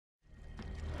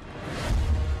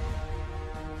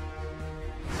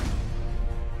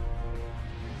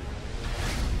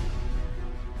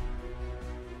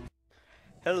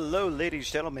Hello, ladies,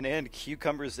 gentlemen, and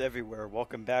cucumbers everywhere.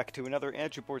 Welcome back to another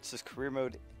Andrew Bortz's career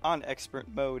mode on expert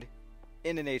mode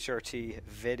in an HRT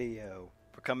video.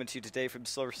 We're coming to you today from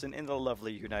Silverstone in the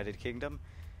lovely United Kingdom.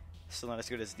 Still not as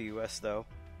good as the US, though.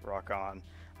 Rock on.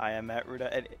 I am Matt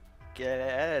Ruda, and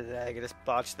I just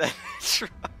botched that intro.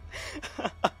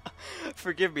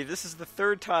 Forgive me, this is the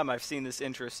third time I've seen this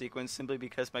intro sequence simply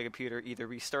because my computer either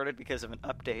restarted because of an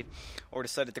update or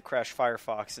decided to crash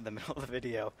Firefox in the middle of the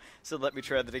video. So let me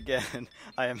try that again.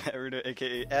 I am Matt Ruda,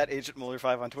 aka at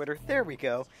AgentMuller5 on Twitter. There we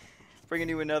go. Bringing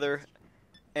you another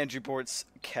Andrew Bortz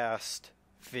cast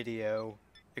video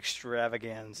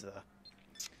extravaganza.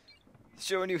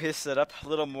 Showing you his setup, a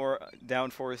little more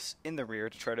downforce in the rear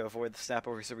to try to avoid the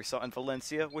snapovers that we saw in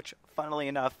Valencia, which, funnily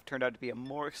enough, turned out to be a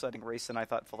more exciting race than I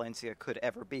thought Valencia could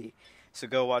ever be. So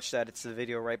go watch that. It's the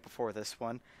video right before this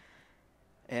one.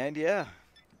 And yeah,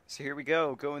 so here we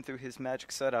go, going through his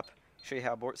magic setup. Show you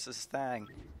how Bortz does his thing.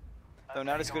 Though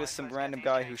not as good as some random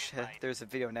guy who there's a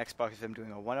video on Xbox of him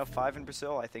doing a 105 in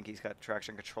Brazil. I think he's got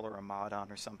traction controller or mod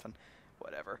on or something.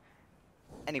 Whatever.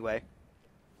 Anyway,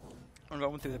 I'm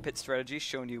going through the pit strategy,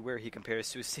 showing you where he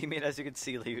compares to his teammate. As you can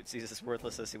see, he's as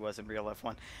worthless as he was in real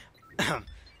F1.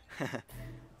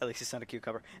 At least he's not a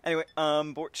cucumber. Anyway,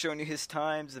 Bortz showing you his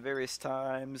times, the various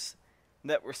times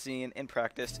that we're seeing in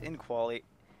practice, in quali.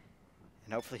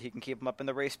 And hopefully he can keep him up in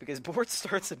the race, because Bortz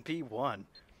starts in P1.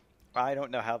 I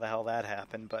don't know how the hell that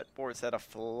happened, but Bortz had a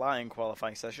flying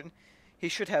qualifying session. He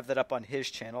should have that up on his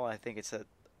channel. I think it's at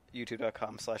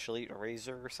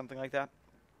youtube.com/EliteEraser or something like that.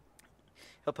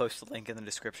 He'll post a link in the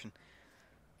description.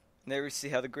 And there we see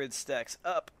how the grid stacks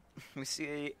up. We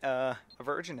see a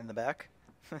Virgin in the back.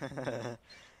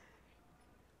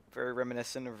 Very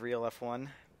reminiscent of real F1,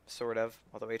 sort of.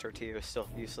 Although HRT is still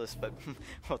useless, but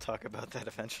we'll talk about that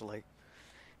eventually.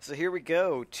 So here we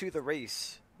go, to the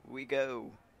race. We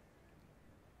go.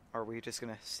 Or are we just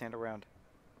going to stand around?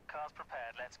 Cars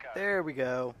prepared, let's go. There we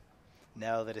go.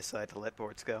 Now they decide to let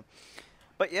Bortz go.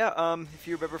 But yeah, if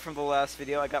you remember from the last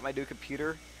video, I got my new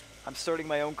computer. I'm starting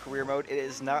my own career mode. It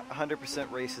is not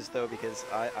 100% races though, because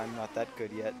I'm not that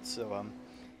good yet. So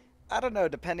I don't know.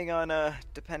 Depending on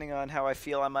how I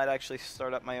feel, I might actually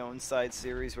start up my own side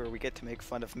series where we get to make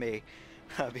fun of me,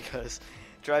 because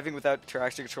driving without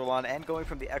traction control on and going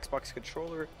from the Xbox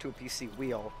controller to a PC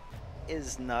wheel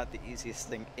is not the easiest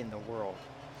thing in the world.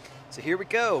 So here we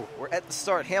go. We're at the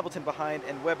start. Hamilton behind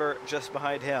and Webber just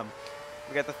behind him.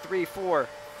 We got the 3, 4,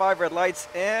 5 red lights,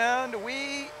 and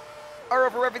we are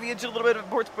over-revving the engine a little bit.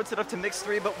 Bortz puts it up to mix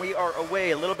 3, but we are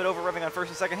away. A little bit over-revving on first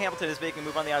and second. Hamilton is making a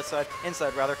move on the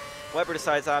inside rather. Webber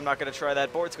decides, I'm not going to try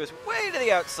that. Bortz goes way to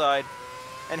the outside,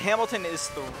 and Hamilton is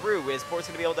through. Is Bortz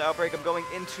going to be able to outbrake him going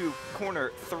into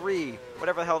corner 3?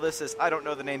 Whatever the hell this is. I don't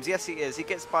know the names. Yes, he is. He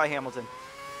gets by Hamilton.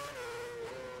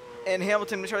 And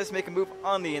Hamilton tries to make a move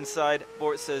on the inside.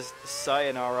 Bortz says,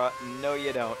 sayonara. No,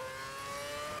 you don't.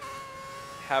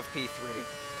 Have P3.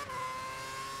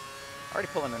 Already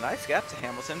pulling a nice gap to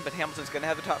Hamilton, but Hamilton's going to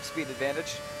have the top speed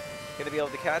advantage. Going to be able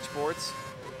to catch Bortz.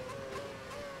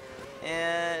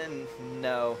 And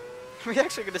no. We're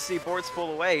actually going to see Bortz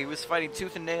pull away. He was fighting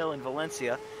tooth and nail in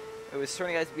Valencia. It was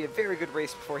turning out to be a very good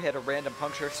race before he had a random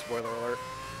puncture, spoiler alert,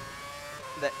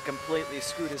 that completely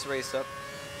screwed his race up.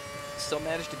 Still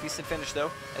managed a decent finish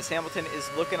though, as Hamilton is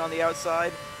looking on the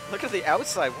outside. Look at the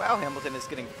outside. Wow, Hamilton is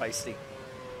getting feisty.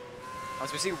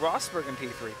 As we see Rosberg in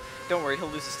P3. Don't worry, he'll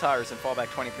lose his tires and fall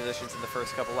back 20 positions in the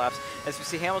first couple laps. As we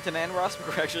see Hamilton and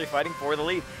Rosberg are actually fighting for the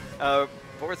lead.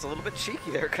 Bortz a little bit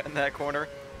cheeky there in that corner.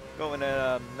 Going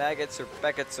to Maggots or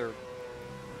Beckett's or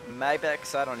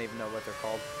Magbex, I don't even know what they're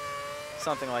called.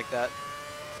 Something like that.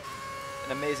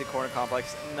 An amazing corner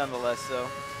complex, nonetheless, though.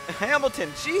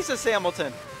 Hamilton, Jesus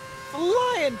Hamilton!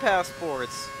 Flying past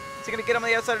Bortz. Is he going to get him on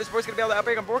the outside, or is Bortz going to be able to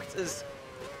outbrake him? Bortz is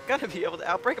gonna be able to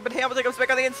outbreak him, but Hamilton comes back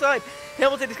on the inside.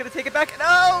 Hamilton is gonna take it back, and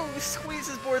oh,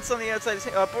 squeezes Bortz on the outside.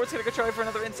 Bortz gonna go try for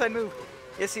another inside move.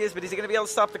 Yes, he is, but is he gonna be able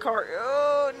to stop the car?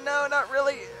 Oh no, not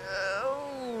really.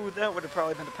 Oh, that would have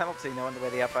probably been a penalty, knowing the way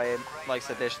the FIA likes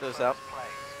to dish those out.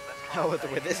 Oh, the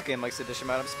way this game likes to dish them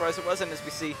out. I'm surprised it wasn't, as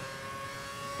we see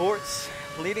Bortz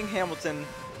leading Hamilton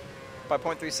by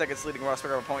 0.3 seconds, leading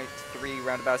Rosberg by 0.3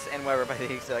 roundabouts, and Webber by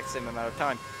the exact same amount of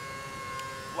time.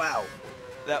 Wow.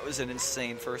 That was an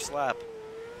insane first lap.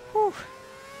 Whew.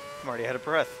 I'm already out of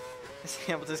breath. Is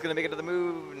Hamilton's going to make it to the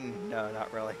move? No,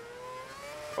 not really.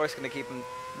 Bortz going to keep him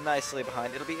nicely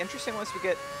behind. It'll be interesting once we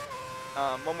get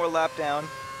one more lap down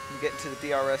and get into the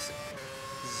DRS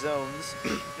zones.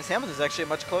 As Hamilton's actually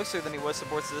much closer than he was to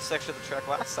Bortz to this section of the track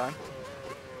last time.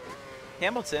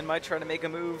 Hamilton might try to make a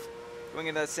move going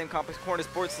into that same complex corner.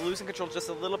 Bortz losing control just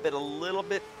a little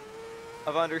bit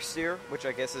of understeer, which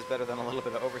I guess is better than a little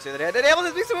bit of oversteer that he had. And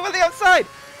Hamilton makes a move on the outside!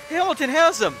 Hamilton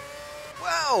has him!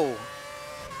 Wow!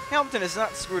 Hamilton is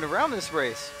not screwing around this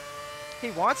race.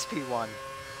 He wants P1.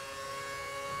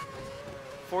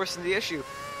 Forcing the issue.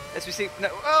 As we see, no,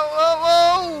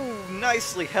 oh!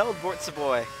 Nicely held, Bortz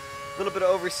boy. A little bit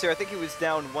of oversteer. I think he was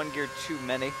down one gear too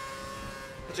many.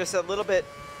 Just a little bit,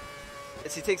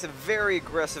 as he takes a very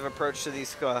aggressive approach to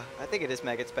these, I think it is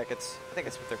Maggots Beckets. I think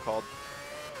that's what they're called.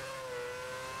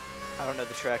 I don't know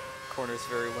the track corners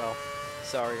very well.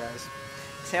 Sorry, guys.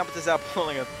 Hamilton's out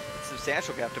pulling a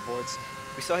substantial gap to Bortz.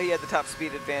 We saw he had the top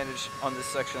speed advantage on this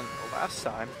section last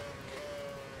time.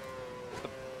 But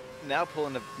now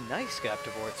pulling a nice gap to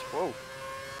Bortz. Whoa.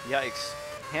 Yikes.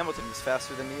 Hamilton is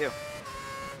faster than you.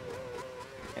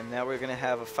 And now we're going to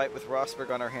have a fight with Rosberg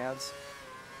on our hands.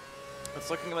 It's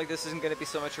looking like this isn't going to be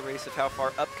so much a race of how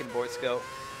far up can Bortz go,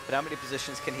 but how many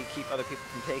positions can he keep other people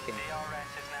from taking.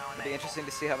 It'll be interesting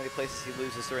to see how many places he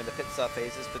loses during the pit stop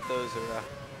phases, but those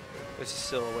are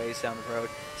still a ways down the road.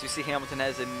 So you see Hamilton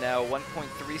has a now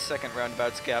 1.3 second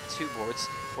roundabouts gap to Bortz.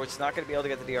 Bortz not going to be able to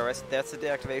get the DRS. That's the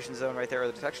deactivation zone right there, or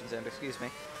the detection zone, excuse me.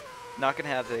 Not going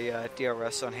to have the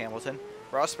DRS on Hamilton.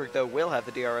 Rosberg, though, will have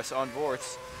the DRS on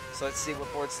Bortz. So let's see what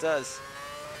Bortz does.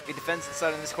 If he defends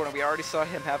inside in this corner, we already saw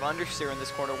him have understeer in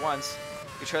this corner once.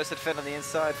 If he tries to defend on the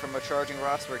inside from a charging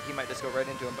Rosberg, he might just go right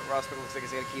into him, but Rosberg looks like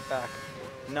he's going to keep back.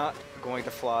 Not going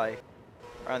to fly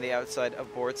around the outside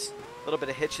of Bortz. A little bit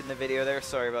of hitch in the video there,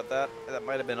 sorry about that. That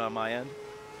might have been on my end.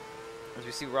 As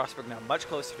we see Rosberg now much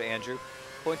closer to Andrew.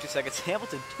 0.2 seconds.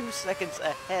 Hamilton 2 seconds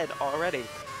ahead already.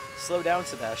 Slow down,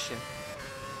 Sebastian.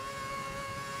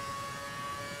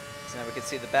 So now we can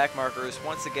see the back markers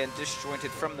once again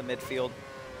disjointed from the midfield.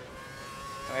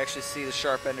 I actually see the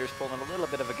sharp enders pulling a little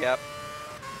bit of a gap.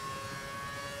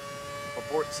 But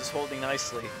Bortz is holding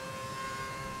nicely.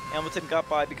 Hamilton got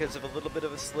by because of a little bit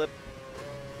of a slip.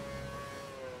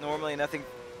 Normally nothing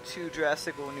too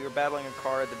drastic, but when you're battling a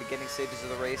car at the beginning stages of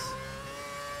the race,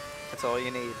 that's all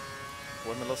you need.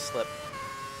 One little slip.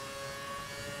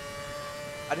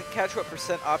 I didn't catch what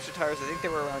percent option tires. I think they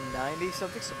were around 90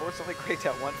 something. So Bortz only cranked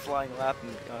out one flying lap in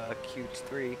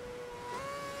Q3.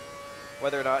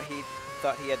 Whether or not he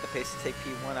thought he had the pace to take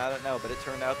P1, I don't know, but it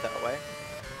turned out that way.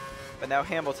 But now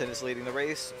Hamilton is leading the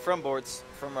race from Bortz,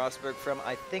 from Rosberg, from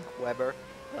I think Weber,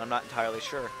 but I'm not entirely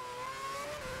sure.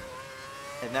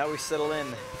 And now we settle in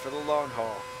for the long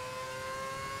haul.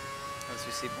 As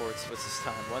we see Bortz, what's his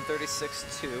time?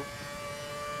 1:36.2.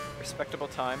 Respectable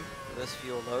time for this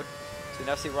fuel load. So we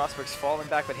now see Rosberg's falling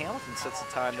back, but Hamilton sets a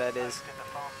time that is...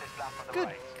 Good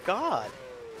God!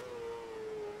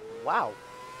 Wow.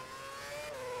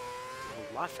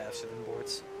 A lot faster than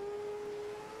Bortz.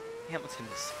 Hamilton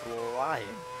is flying.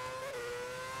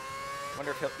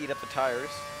 Wonder if he'll eat up the tires.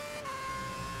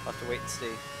 We'll have to wait and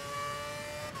see.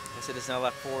 As it is now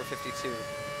lap 4:52.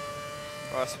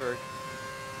 Rosberg,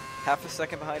 half a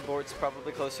second behind Bortz,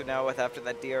 probably closer now with after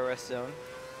that DRS zone.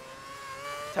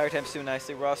 Tire time's doing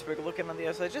nicely. Rosberg looking on the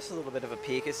outside, just a little bit of a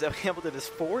peak. As though Hamilton is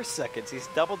 4 seconds. He's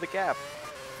doubled the gap.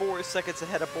 4 seconds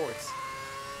ahead of Bortz.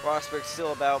 Rosberg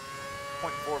still about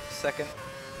 0.4 per second,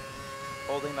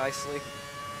 holding nicely.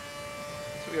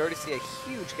 So we already see a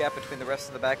huge gap between the rest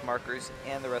of the back markers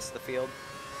and the rest of the field.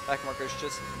 Back markers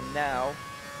just now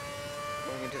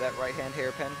going into that right-hand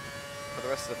hairpin. For the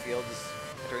rest of the field is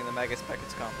entering the Maggots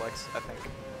Beckets complex, I think.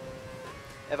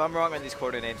 If I'm wrong on these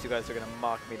quarter names, you guys are going to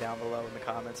mock me down below in the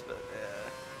comments, but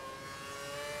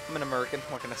I'm an American,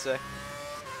 what can I say?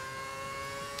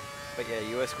 But yeah,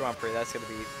 US Grand Prix, that is going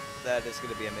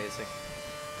to be amazing.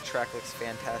 The track looks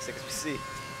fantastic, as we see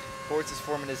Bortz is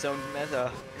forming his own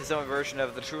version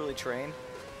of the Truly train.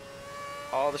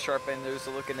 All the sharp enders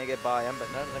are looking to get by him,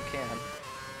 but none of them can.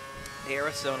 The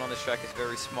DRS zone on this track is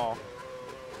very small.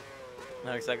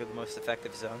 Not exactly the most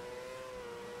effective zone.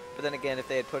 But then again, if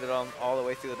they had put it on all the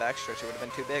way through the backstretch, it would have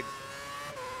been too big.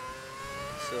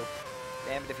 So,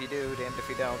 damned if you do, damned if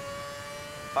you don't.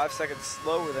 5 seconds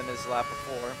slower than his lap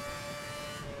before.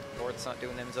 Bortz not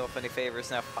doing himself any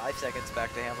favors. Now 5 seconds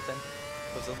back to Hamilton.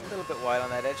 Was a little bit wide on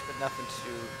that edge, but nothing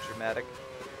too dramatic.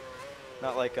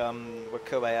 Not like what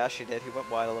Kobayashi did. He went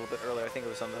wide a little bit earlier. I think it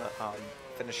was on the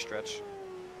finish stretch.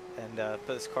 And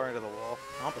put his car into the wall.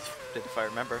 I almost did, if I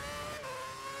remember.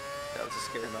 That was a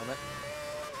scary moment.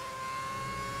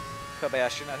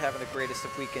 Kobayashi not having the greatest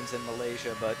of weekends in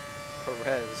Malaysia, but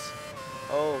Perez.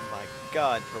 Oh my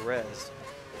God, Perez.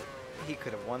 He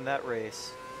could have won that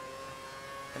race.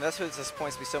 And that's what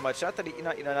disappoints me so much. Not that he,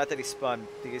 not that he spun,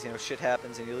 because shit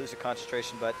happens and you lose your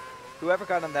concentration. But whoever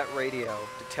got on that radio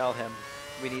to tell him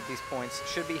we need these points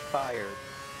should be fired.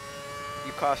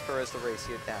 You cost Perez the race,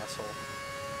 you asshole.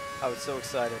 I was so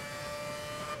excited.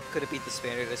 Could have beat the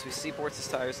Spaniard. As we see Bortz's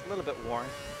tires a little bit worn.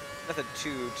 Nothing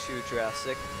too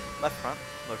drastic. Left front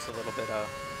looks a little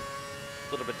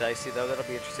bit dicey though. That'll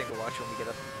be interesting to watch when we get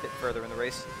a bit further in the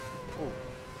race.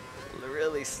 Ooh,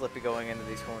 really slippy going into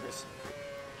thing corners.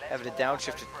 Having to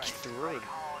downshift to third.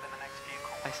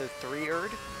 I said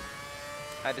three-erd?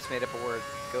 I just made up a word.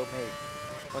 Go me.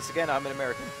 Once again, I'm an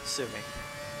American. Sue me.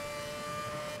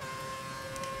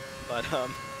 But,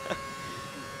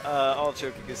 all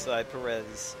joking aside,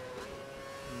 Perez,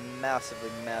 massively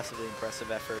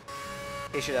impressive effort.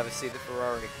 He should have a seat at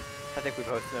Ferrari. I think we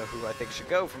both know who I think should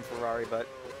go from Ferrari, but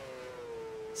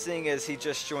seeing as he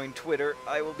just joined Twitter,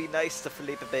 I will be nice to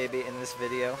Felipe Baby in this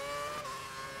video.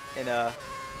 In a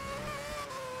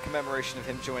commemoration of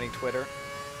him joining Twitter.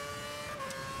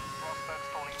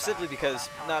 Simply because,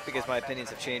 not because my opinions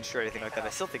have changed or anything like that, I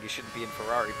still think he shouldn't be in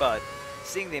Ferrari, but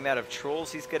seeing the amount of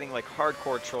trolls he's getting, like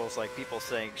hardcore trolls, like people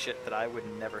saying shit that I would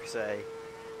never say,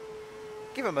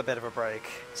 give him a bit of a break.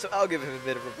 So I'll give him a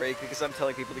bit of a break because I'm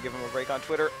telling people to give him a break on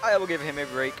Twitter. I will give him a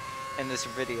break in this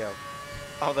video.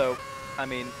 Although, I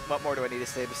mean, what more do I need to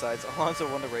say besides Alonso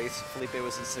won the race, Felipe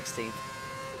was in 16th,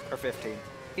 or 15th,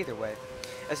 either way.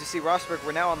 As you see, Rosberg,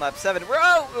 we're now on lap 7.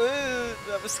 Whoa!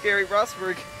 That was scary.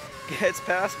 Rosberg gets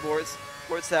past Bortz.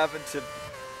 Bortz having to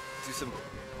do some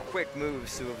quick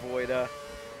moves to avoid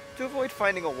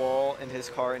finding a wall in his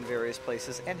car in various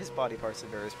places and his body parts in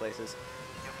various places.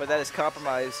 But that has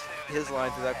compromised his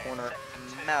line through that corner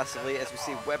massively. As we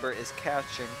see, Webber is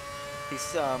catching.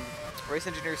 He's race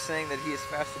engineer saying that he is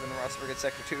faster than Rosberg in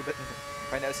sector 2, but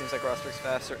right now it seems like Rosberg's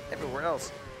faster everywhere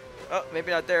else. Oh,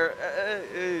 maybe not there.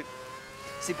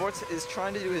 See, Bortz is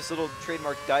trying to do his little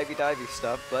trademark divey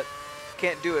stuff, but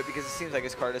can't do it because it seems like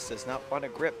his car just does not want to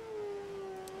grip.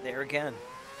 There again.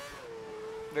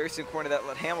 Very soon corner that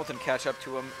let Hamilton catch up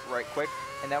to him right quick,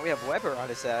 and now we have Webber on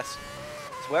his ass.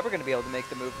 Is Webber going to be able to make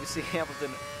the move? We see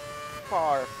Hamilton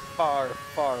far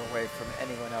away from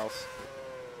anyone else.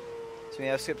 So we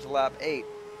have skipped to lap 8.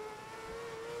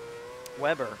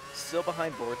 Webber still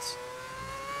behind Bortz.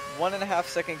 1.5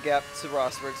 second gap to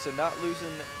Rosberg, so not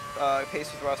losing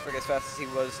pace with Rosberg as fast as he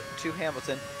was to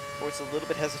Hamilton. Bortz a little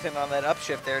bit hesitant on that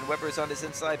upshift there, and Webber is on his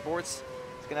inside. Bortz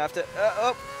is going to have to...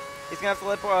 he's going to have to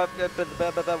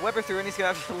let Webber through, and he's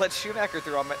going to have to let Schumacher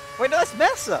through. Wait, no, that's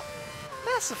Massa!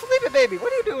 Massa, Felipe, baby,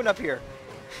 what are you doing up here?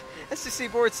 Let's just see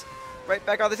Bortz right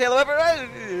back on the tail of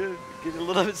Webber. Get a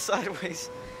little bit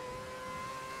sideways.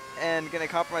 And going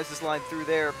to compromise this line through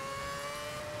there.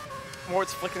 Bortz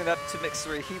flicking it up to mix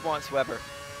 3. He wants Webber.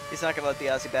 He's not going to let the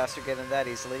Aussie bastard get in that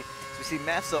easily. So we see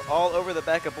Massa all over the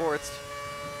back of Bortz.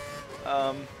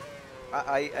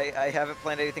 I haven't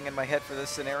planned anything in my head for this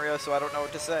scenario, so I don't know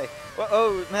what to say.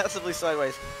 Oh, massively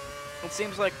sideways. It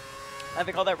seems like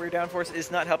having all that rear downforce is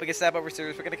not helping us stab over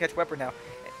series. We're going to catch Webber now.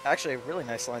 Actually, a really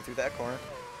nice line through that corner.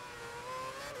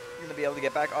 Going to be able to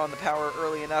get back on the power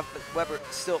early enough, but Webber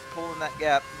still pulling that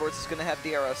gap. Bortz is going to have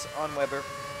DRS on Webber.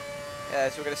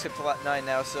 So we're going to skip to lap 9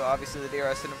 now, so obviously the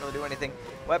DRS didn't really do anything.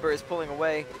 Webber is pulling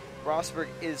away. Rosberg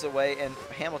is away, and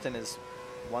Hamilton has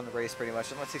won the race pretty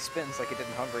much, unless he spins like he did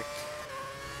in Hungary.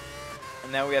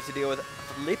 And now we have to deal with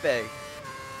Felipe.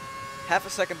 Half a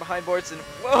second behind Bortz, and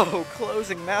whoa,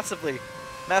 closing massively.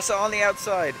 Massa on the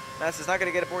outside. Massa's not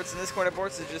going to get a Bortz in this corner.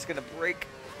 Bortz is just going to brake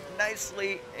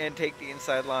nicely and take the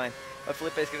inside line. But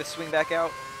Felipe's going to swing back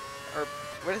out. Or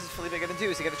what is Felipe going to do?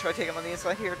 Is he going to try to take him on the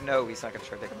inside here? No, he's not going to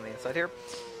try to take him on the inside here.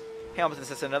 Hamilton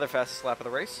sets another fastest lap of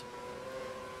the race.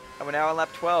 And we're now on lap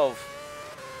 12.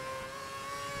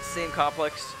 Same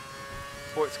complex.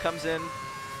 Bortz comes in,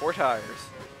 4 tires.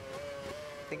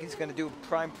 I think he's going to do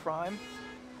prime.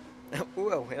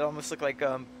 Ooh, it almost looked like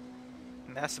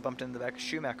Massa bumped into the back of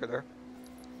Schumacher there.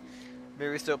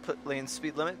 Maybe we still pit lane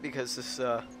speed limit because this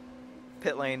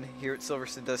pit lane here at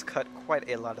Silverstone does cut quite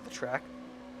a lot of the track.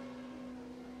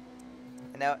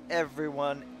 And now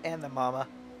everyone and the mama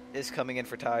is coming in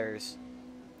for tires.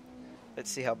 Let's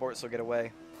see how Bortz will get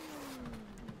away.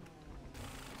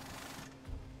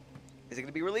 Is it going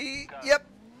to be really? Yep,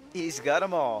 he's got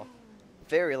them all.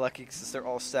 Very lucky since they're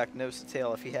all stacked nose to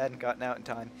tail. If he hadn't gotten out in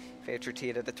time, if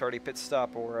HRT had the tardy pit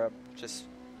stop or just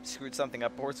screwed something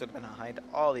up, Bortz would have been behind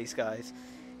all these guys.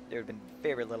 There would have been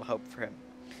very little hope for him.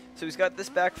 So he's got this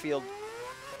backfield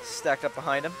stacked up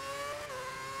behind him.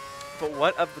 But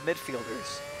what of the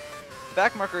midfielders? The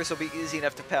back markers will be easy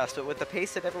enough to pass, but with the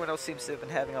pace that everyone else seems to have been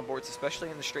having on Bortz, especially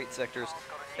in the straight sectors,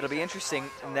 it'll be interesting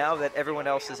now that everyone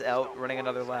else is out running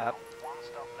another lap.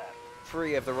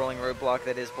 Free of the rolling roadblock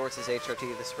that is Bortz's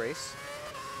HRT this race.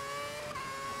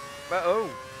 But well,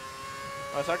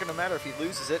 it's not going to matter if he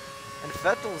loses it. And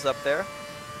Vettel's up there.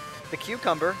 The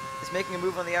Cucumber is making a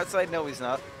move on the outside. No, he's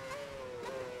not.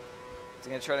 He's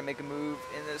going to try to make a move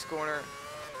in this corner.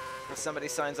 If somebody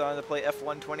signs on to play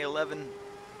F1 2011.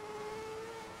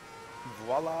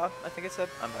 Voila, I think it said.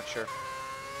 I'm not sure.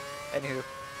 Anywho.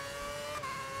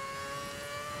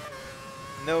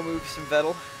 No moves from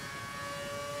Vettel.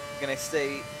 Going to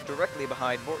stay directly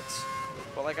behind Bortz.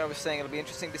 But like I was saying, it'll be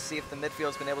interesting to see if the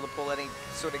midfield's been able to pull any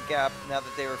sort of gap now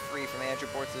that they were free from Andrew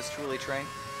Bortz's Truly train.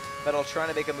 Vettel trying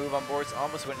to make a move on Bortz,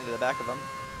 almost went into the back of him.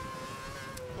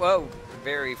 Whoa,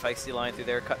 very feisty line through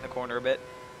there, cutting the corner a bit.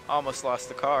 Almost lost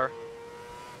the car.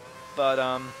 But,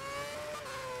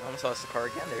 almost lost the car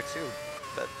again there too.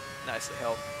 But nicely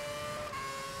held.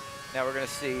 Now we're going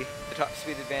to see the top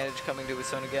speed advantage coming to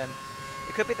its own again.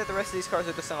 It could be that the rest of these cars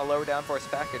are just on a lower downforce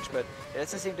package, but it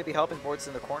doesn't seem to be helping Bortz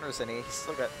in the corners any. He's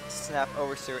still got snap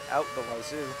oversteer out the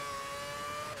wazoo.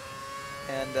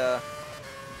 And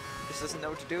just doesn't know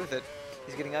what to do with it.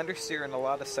 He's getting understeer in a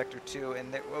lot of sector 2,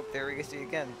 and there he is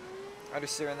again.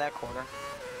 Understeer in that corner.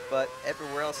 But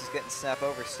everywhere else is getting snap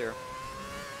oversteer.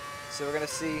 So we're going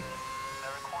to see,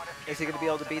 is he going to be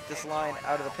able to beat this line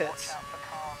out of the pits?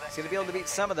 He's going to be able to beat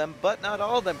some of them, but not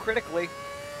all of them critically.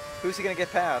 Who's he going to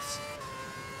get past?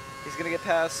 He's going to get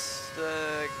past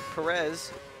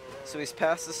Perez. So he's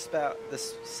past the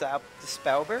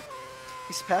Spauber.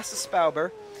 He's past the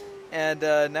Spauber. And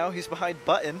now he's behind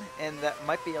Button, and that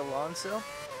might be Alonso.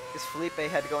 Because Felipe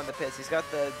had to go in the pits. He's got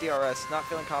the DRS, not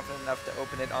feeling confident enough to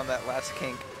open it on that last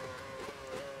kink.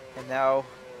 And now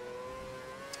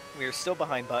we are still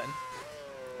behind Button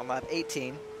on lap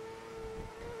 18.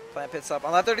 Plant pit stop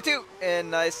on lap 32,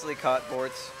 and nicely caught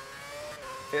Bortz.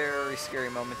 Very scary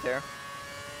moment there.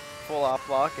 Full off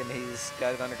block, and he's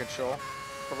got it under control.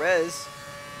 Perez,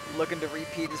 looking to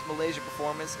repeat his Malaysia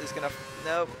performance, is going to...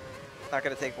 Nope. Not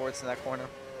going to take Bortz in that corner.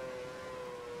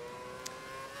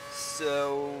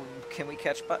 So, can we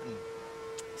catch Button?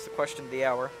 It's the question of the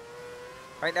hour.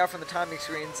 Right now, from the timing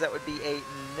screens, that would be a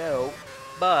no.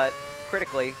 But,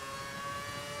 critically,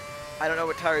 I don't know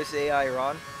what tires the AI are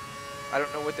on. I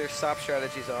don't know what their stop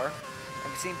strategies are.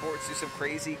 I've seen Bortz do some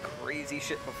crazy, crazy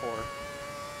shit before.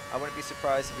 I wouldn't be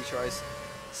surprised if he tries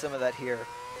some of that here.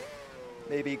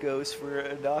 Maybe he goes for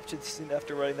an option soon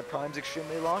after running the primes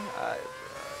extremely long.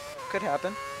 Could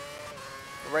happen.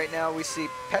 Right now we see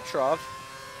Petrov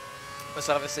was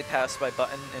obviously passed by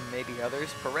Button and maybe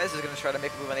others. Perez is going to try to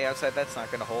make a move on the outside. That's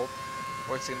not going to hold.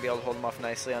 Bortz is going to be able to hold him off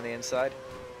nicely on the inside.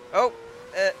 Oh,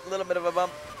 a little bit of a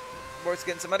bump. Bortz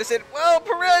getting some understeer. Whoa,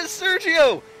 Perez,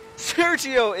 Sergio!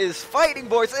 Sergio is fighting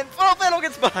Bortz, and oh, Vettel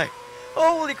gets by.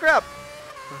 Holy crap.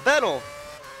 Vettel,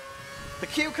 the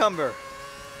Cucumber,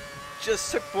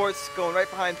 just took Bortz going right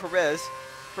behind Perez.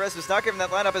 Perez was not given that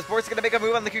lineup as Bortz is going to make a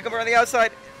move on the Cucumber on the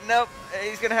outside. Nope,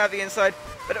 he's going to have the inside.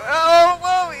 But, oh,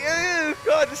 whoa,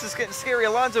 God, this is getting scary.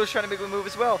 Alonso is trying to make a move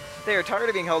as well. They are tired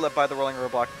of being held up by the rolling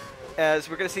roadblock. As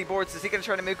we're going to see Bortz, is he going to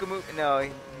try to make a move? No,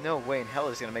 no way in hell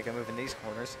is he going to make a move in these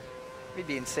corners. He'd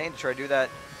be insane to try to do that.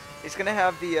 He's going to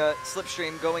have the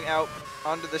slipstream going out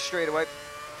onto the straightaway.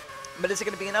 But is it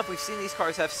going to be enough? We've seen these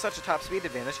cars have such a top speed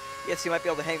advantage. Yes, he might be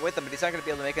able to hang with them, but he's not going to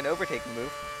be able to make an overtaking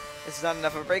move. This is not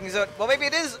enough of a braking zone. Well, maybe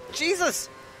it is. Jesus!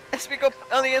 Let's go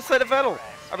on the inside of Vettel.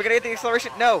 Are we going to get the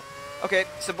acceleration? No. Okay,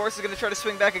 so Bortz is going to try to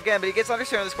swing back again, but he gets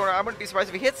understeer in this corner. I wouldn't be surprised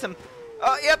if he hits him.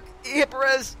 Oh, yep, he hit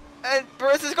Perez. And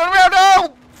Bortz is going around.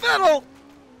 Oh, Vettel!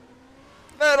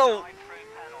 Vettel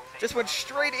just went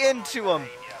straight into him.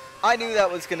 I knew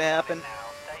that was going to happen.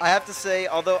 I have to say,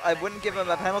 although I wouldn't give him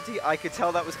a penalty, I could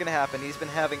tell that was going to happen. He's been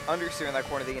having understeer in that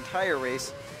corner the entire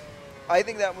race. I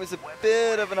think that was a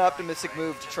bit of an optimistic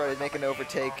move to try to make an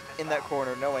overtake in that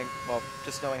corner, knowing, well,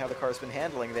 just knowing how the car's been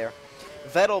handling there.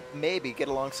 Vettel maybe get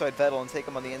alongside Vettel and take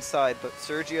him on the inside, but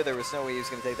Sergio, there was no way he was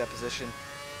going to take that position.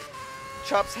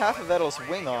 Chops half of Vettel's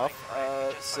wing off,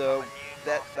 so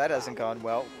that hasn't gone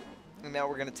well. And now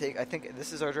we're going to take, I think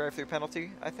this is our drive-through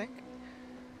penalty, I think?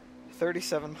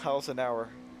 37 miles an hour.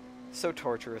 So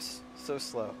torturous, so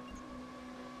slow,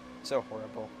 so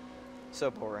horrible,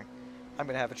 so boring. I'm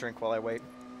going to have a drink while I wait.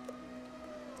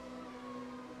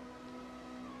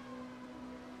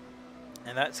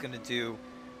 And that's going to do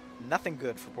nothing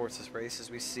good for Bortz's race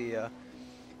as we see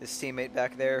his teammate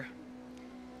back there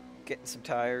getting some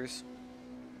tires.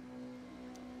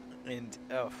 And,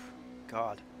 oh,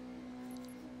 God.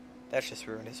 That's just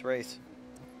ruined his race.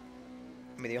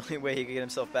 I mean, the only way he could get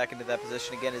himself back into that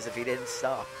position again is if he didn't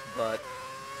stop. But,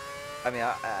 I mean,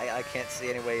 I can't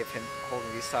see any way of him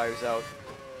holding these tires out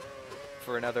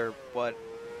for another, what,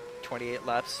 28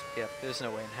 laps? Yeah, there's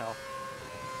no way in hell.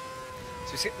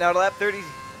 So we skip now to lap 30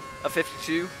 of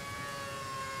 52.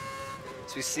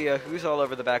 So we see who's all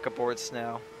over the back of Bortz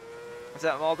now. Is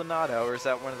that Maldonado, or is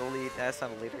that one of the lead? That's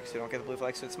not a leader, because we don't get the blue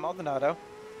flag. So it's Maldonado,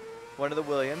 one of the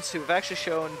Williams, who have actually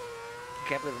shown, I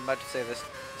can't believe I'm about to say this,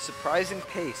 surprising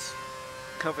pace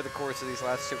over the course of these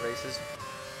last two races.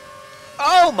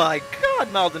 Oh my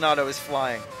god, Maldonado is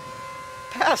flying.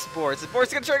 Past Bortz. Bortz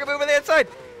is going to try to move on the outside,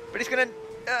 but he's going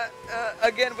to,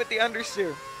 again with the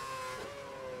understeer.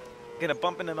 Going to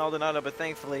bump into Maldonado, but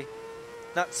thankfully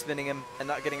not spinning him and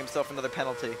not getting himself another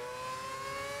penalty.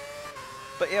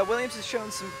 But yeah, Williams has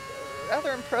shown some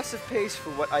rather impressive pace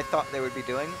for what I thought they would be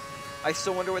doing. I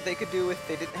still wonder what they could do if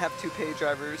they didn't have two paid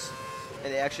drivers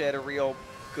and they actually had a real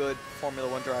good Formula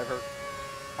One driver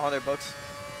on their books,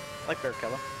 like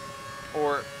Barrichello.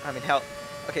 Or, I mean, hell,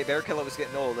 okay, Barrichello was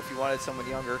getting old. If you wanted someone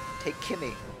younger, take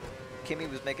Kimi. Kimi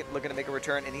was looking to make a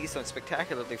return, and he's done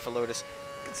spectacularly for Lotus,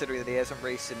 considering that he hasn't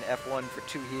raced in F1 for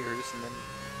 2 years, and then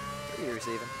 3 years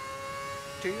even.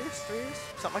 2 years? 3 years?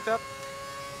 Something like that?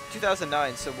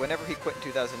 2009, so whenever he quit in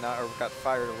 2009, or got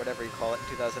fired, or whatever you call it,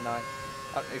 in 2009,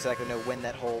 I don't exactly know when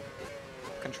that whole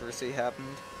controversy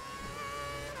happened.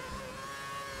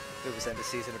 It was end of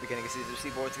season or beginning of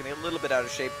season. Bortz getting a little bit out of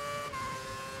shape.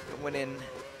 Went in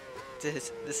to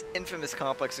this infamous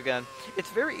complex again.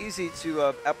 It's very easy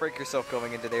to outbreak yourself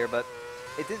going into there, but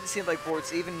it didn't seem like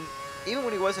Bortz, even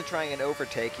when he wasn't trying an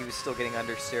overtake, he was still getting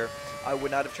understeer. I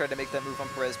would not have tried to make that move on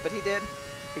Perez, but he did.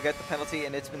 He got the penalty,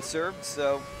 and it's been served,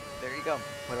 so there you go.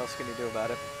 What else can you do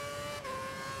about it?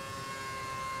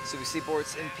 So we see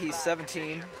Bortz in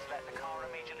P17.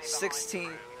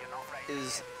 16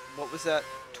 is, what was that,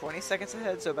 20 seconds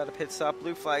ahead, so about a pit stop.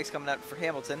 Blue flags coming out for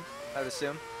Hamilton, I would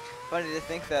assume. Funny to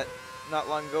think that not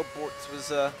long ago, Bortz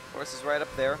was right up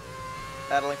there,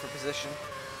 battling for position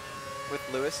with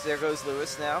Lewis. There goes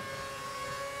Lewis now.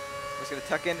 He's going to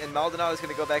tuck in, and Maldonado is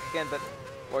going to go back again, but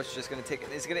Bortz is just going to take it.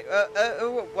 He's going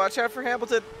to, watch out for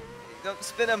Hamilton. Don't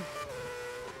spin him.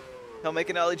 He'll make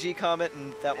an LEG comment,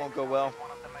 and that won't go well.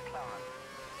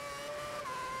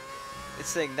 It's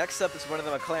saying next up is one of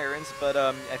the McLarens, but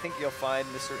I think you'll find,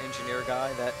 Mr. Engineer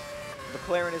Guy, that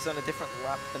McLaren is on a different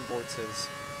lap than Bortz is.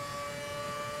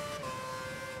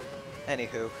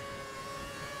 Anywho,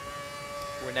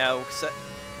 we're now set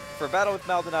for a battle with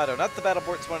Maldonado. Not the battle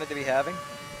Bortz wanted to be having.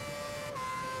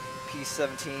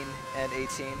 P17 and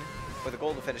 18 with a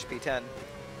goal to finish P10.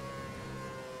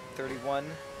 31.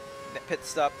 Pit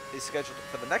stop is scheduled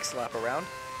for the next lap around.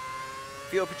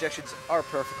 Fuel projections are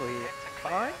perfectly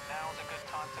fine.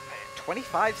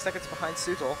 25 seconds behind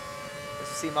Sutil. As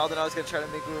you see, Maldonado is going to try to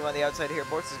make a move on the outside here.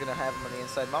 Bortz is going to have him on the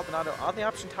inside. Maldonado on the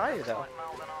option tire, though.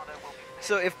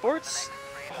 So if Bortz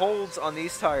holds on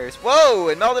these tires... Whoa!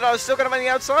 And Maldonado's still got him on the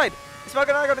outside. Is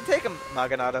Maldonado going to take him?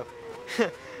 Maldonado.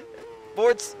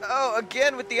 Bortz, oh,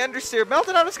 again with the understeer.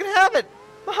 Maldonado's going to have it.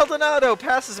 Maldonado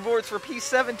passes Bortz for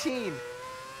P17.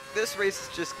 This race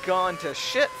has just gone to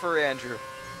shit for Andrew.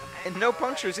 And no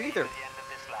punctures either.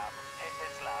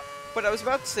 What I was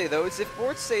about to say, though, is if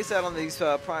Bortz stays out on these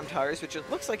prime tires, which it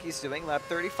looks like he's doing, lap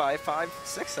 35,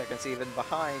 6 seconds even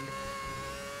behind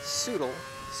Sutil.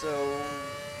 So,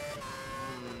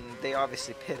 they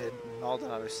obviously pitted.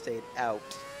 Maldonado stayed out.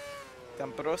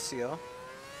 D'Ambrosio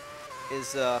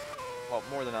is, well,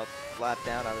 more than a lap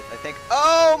down, I think.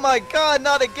 Oh my god,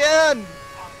 not again!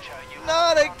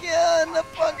 Not again! The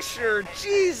puncture!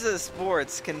 Jesus,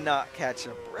 Bortz cannot catch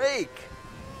a break.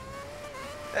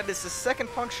 That is the second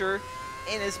puncture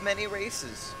in as many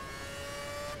races.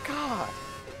 God.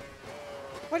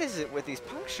 What is it with these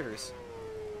punctures?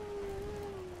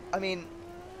 I mean,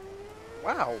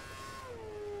 wow.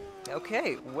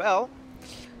 Okay, well,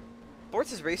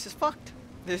 Bortz's race is fucked.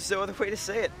 There's no other way to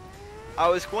say it. I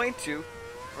was going to,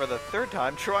 for the third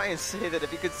time, try and say that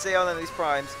if he could stay on these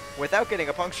primes without getting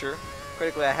a puncture,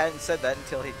 critically I hadn't said that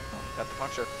until he got the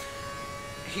puncture,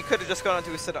 he could have just gone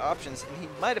onto a set of options, and he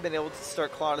might have been able to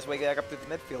start clawing his way back up through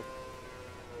the midfield.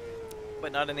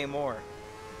 But not anymore.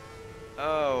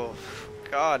 Oh,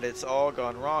 God, it's all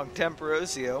gone wrong.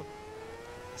 D'Ambrosio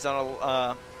is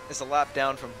on is a lap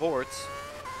down from Bortz.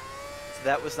 So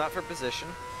that was not for position.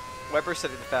 Webber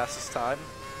setting the fastest time.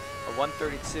 A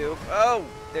 1:32. Oh,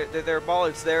 there are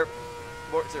bollards there.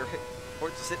 Bortz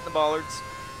is hitting the bollards.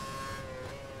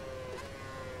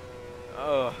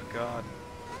 Oh, God.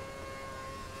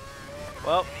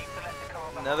 Well,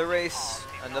 another race,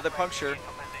 another puncture.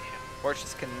 Bortz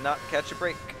just cannot catch a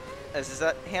break. As is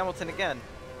that Hamilton again.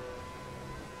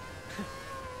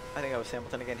 I think I was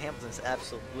Hamilton again. Hamilton's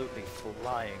absolutely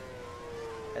flying.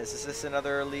 As is this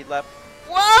another lead lap?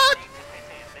 What?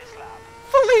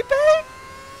 Felipe?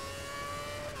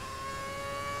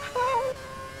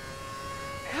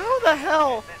 How the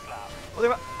hell?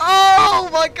 Well, oh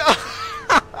my god!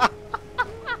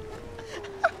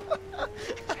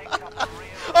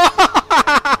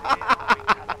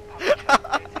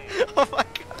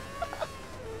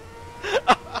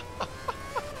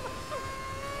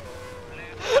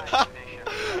 Oh.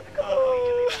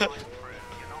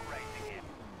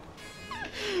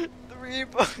 3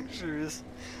 punctures.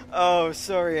 Oh,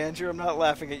 sorry, Andrew. I'm not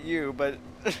laughing at you, but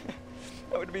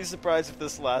I would be surprised if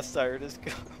this last tire just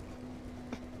goes.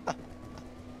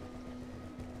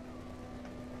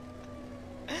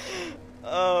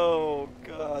 Oh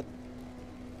God.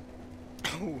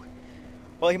 Ooh.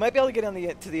 Well, he might be able to get on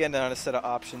to the end on a set of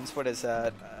options. What is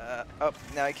that? Oh,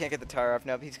 now he can't get the tire off.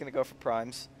 No, he's going to go for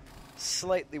primes.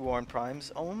 Slightly worn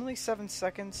primes. Only 7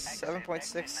 seconds.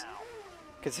 7.6.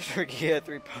 Considering he had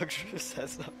 3 punctures,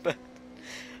 that's not bad.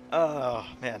 Oh,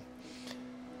 man.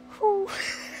 Whew.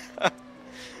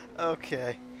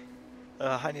 Okay.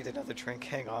 I need another drink.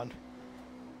 Hang on.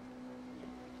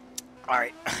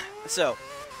 Alright. So,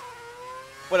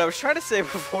 what I was trying to say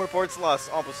before Bortz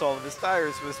lost almost all of his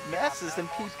tires was Massa's in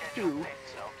P2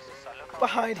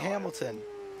 behind Hamilton.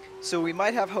 So we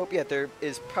might have hope yet. There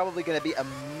is probably going to be a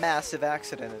massive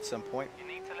accident at some point.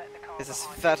 This is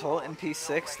Vettel in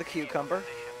P6, the cucumber,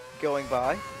 going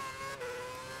by.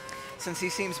 Since he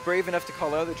seems brave enough to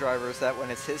call other drivers that when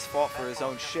it's his fault for his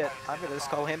own shit, I'm going to just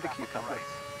call him the cucumber.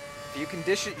 If you can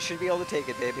dish it, you should be able to take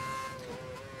it, baby.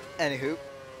 Anywho,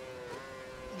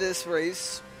 this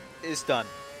race is done,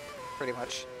 pretty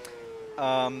much.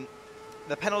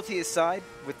 The penalty aside,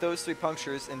 with those 3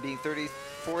 punctures and being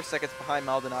 34 seconds behind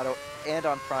Maldonado and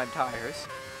on prime tires,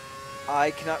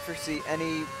 I cannot foresee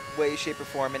any way, shape, or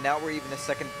form, and now we're even a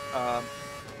second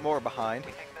more behind.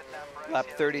 Lap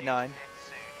 39.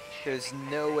 There's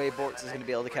no way Bortz is going to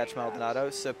be able to catch Maldonado,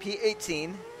 so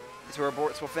P18 is where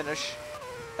Bortz will finish,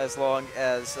 as long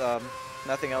as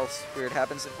nothing else weird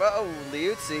happens. Whoa,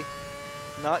 Liuzzi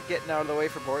not getting out of the way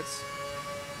for Bortz.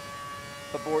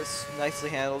 But Bortz, nicely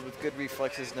handled with good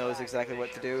reflexes, knows exactly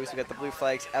what to do. So we got the blue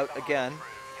flags out again.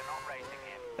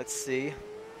 Let's see.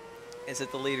 Is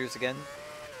it the leaders again?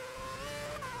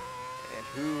 And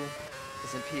who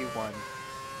is in P1?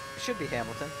 It should be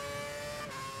Hamilton.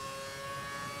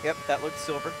 Yep, that looks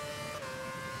silver.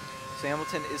 So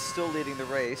Hamilton is still leading the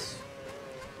race.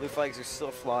 Blue flags are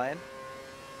still flying.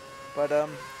 But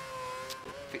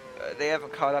they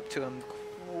haven't caught up to him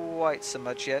quite so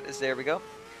much yet. As there we go.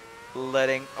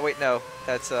 Letting, oh wait, no,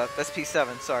 that's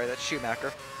P7, sorry, that's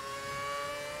Schumacher.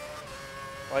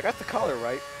 Well, I got the color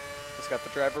right, just got the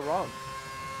driver wrong.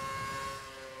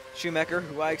 Schumacher,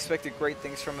 who I expected great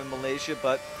things from in Malaysia,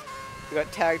 but he got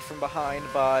tagged from behind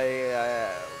by,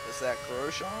 was that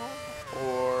Grosjean?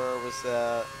 Or was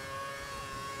that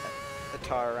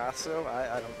Tarasso?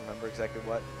 I don't remember exactly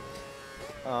what.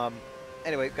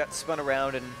 Anyway, got spun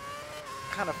around and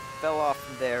kind of fell off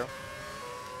from there.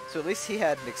 So at least he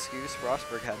had an excuse.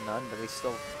 Rosberg had none, but he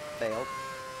still failed.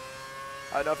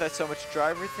 I don't know if that's so much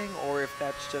driver thing or if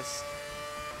that's just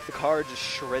the car just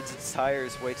shreds its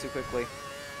tires way too quickly.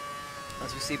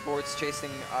 As we see Bortz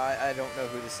chasing, I don't know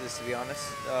who this is, to be honest.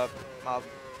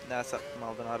 That's not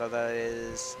Maldonado, that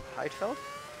is Heidfeld?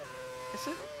 Is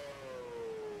it?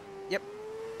 Yep.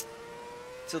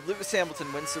 So Lewis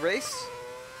Hamilton wins the race.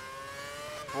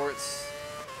 Bortz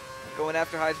going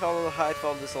after Heidfeld.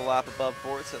 Heidfeld is a lap above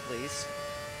Bortz at least.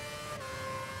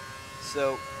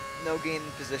 So, no gain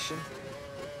in position.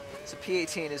 So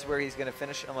P18 is where he's going to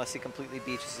finish unless he completely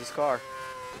beaches his car.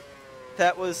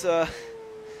 That was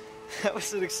that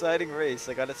was an exciting race,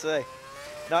 I gotta say.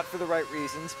 Not for the right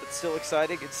reasons, but still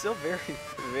exciting. It's still very,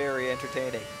 very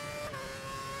entertaining.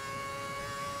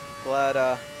 Glad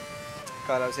I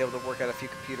was able to work out a few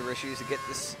computer issues to get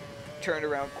this turned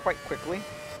around quite quickly.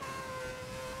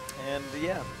 And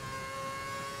yeah.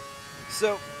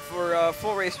 So for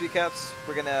full race recaps,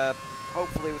 we're gonna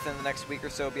hopefully within the next week or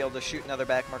so be able to shoot another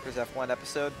Backmarkers F1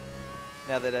 episode.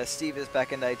 Now that Steve is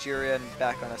back in Nigeria and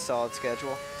back on a solid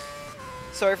schedule.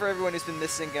 Sorry for everyone who's been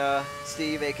missing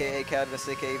Steve, aka Cadmus,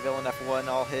 aka Villain F1,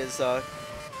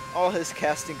 all his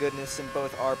casting goodness in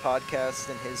both our podcast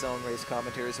and his own race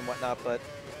commentaries and whatnot. But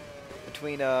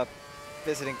between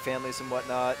visiting families and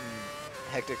whatnot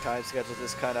and hectic time schedules,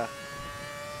 it's kind of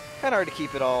hard to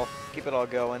keep it all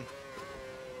going.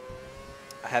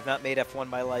 I have not made F1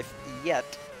 my life yet.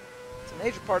 It's a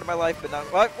major part of my life, but not.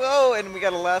 Whoa! And we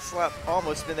got a last lap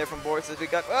almost been there from Bortz as we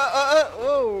got.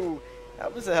 Whoa!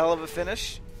 That was a hell of a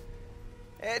finish.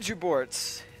 Andrew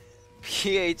Bortz,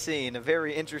 P18, a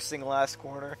very interesting last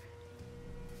corner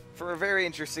for a very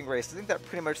interesting race. I think that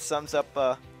pretty much sums up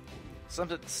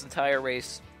this entire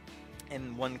race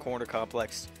in one corner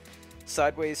complex.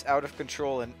 Sideways, out of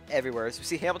control, and everywhere. As we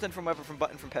see Hamilton from Webber, from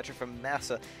Button, from Petra, from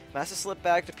Massa. Massa slipped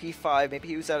back to P5. Maybe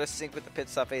he was out of sync with the pit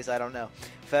stop phase. I don't know.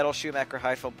 Vettel, Schumacher,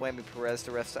 Heidfeld, Blamey, Perez,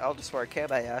 the rest. Aldiswar,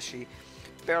 Kobayashi,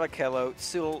 Barrichello,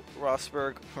 Sil,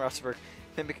 Rosberg,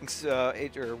 mimicking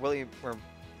William or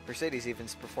Mercedes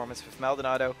even's performance with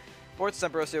Maldonado, Bortz,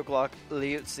 Ambrosio, Glock,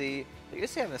 Liuzzi.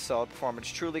 Liuzzi having a solid performance.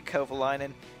 Truly,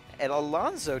 Kovalainen, and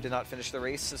Alonso did not finish the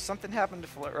race, so something happened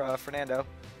to Fernando.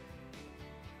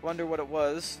 Wonder what it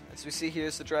was. As we see,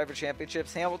 here's the driver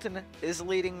championships. Hamilton is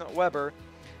leading Webber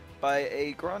by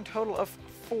a grand total of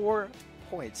 4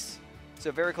 points. So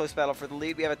a very close battle for the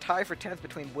lead. We have a tie for 10th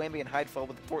between Wemby and Heidfeld,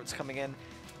 with Bortz coming in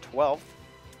 12th.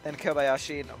 Then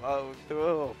Kobayashi and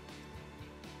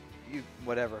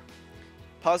whatever.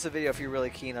 Pause the video if you're really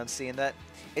keen on seeing that.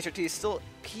 HRT is still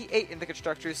P8 in the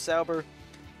Constructors. Sauber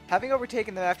having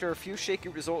overtaken them after a few shaky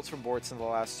results from Bortz in the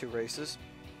last 2 races.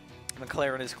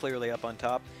 McLaren is clearly up on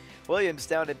top. Williams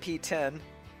down to P10.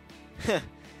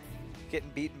 Getting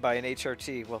beaten by an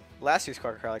HRT. Well, last year's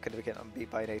car probably could have been getting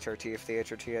beat by an HRT if the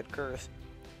HRT had curves.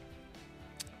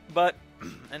 But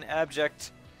an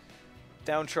abject,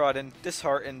 downtrodden,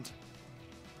 disheartened,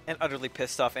 and utterly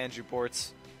pissed off Andrew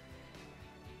Bortz.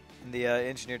 And the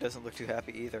engineer doesn't look too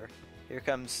happy either. Here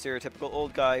comes stereotypical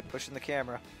old guy pushing the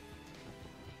camera.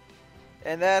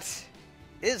 And that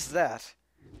is that.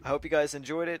 I hope you guys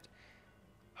enjoyed it.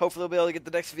 Hopefully I'll be able to get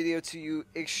the next video to you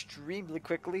extremely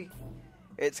quickly.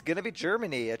 It's going to be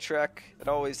Germany, a track that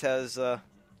always has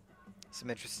some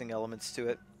interesting elements to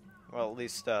it. Well, at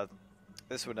least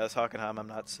this one does. Hockenheim, I'm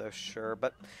not so sure.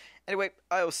 But anyway,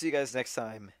 I will see you guys next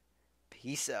time.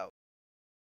 Peace out.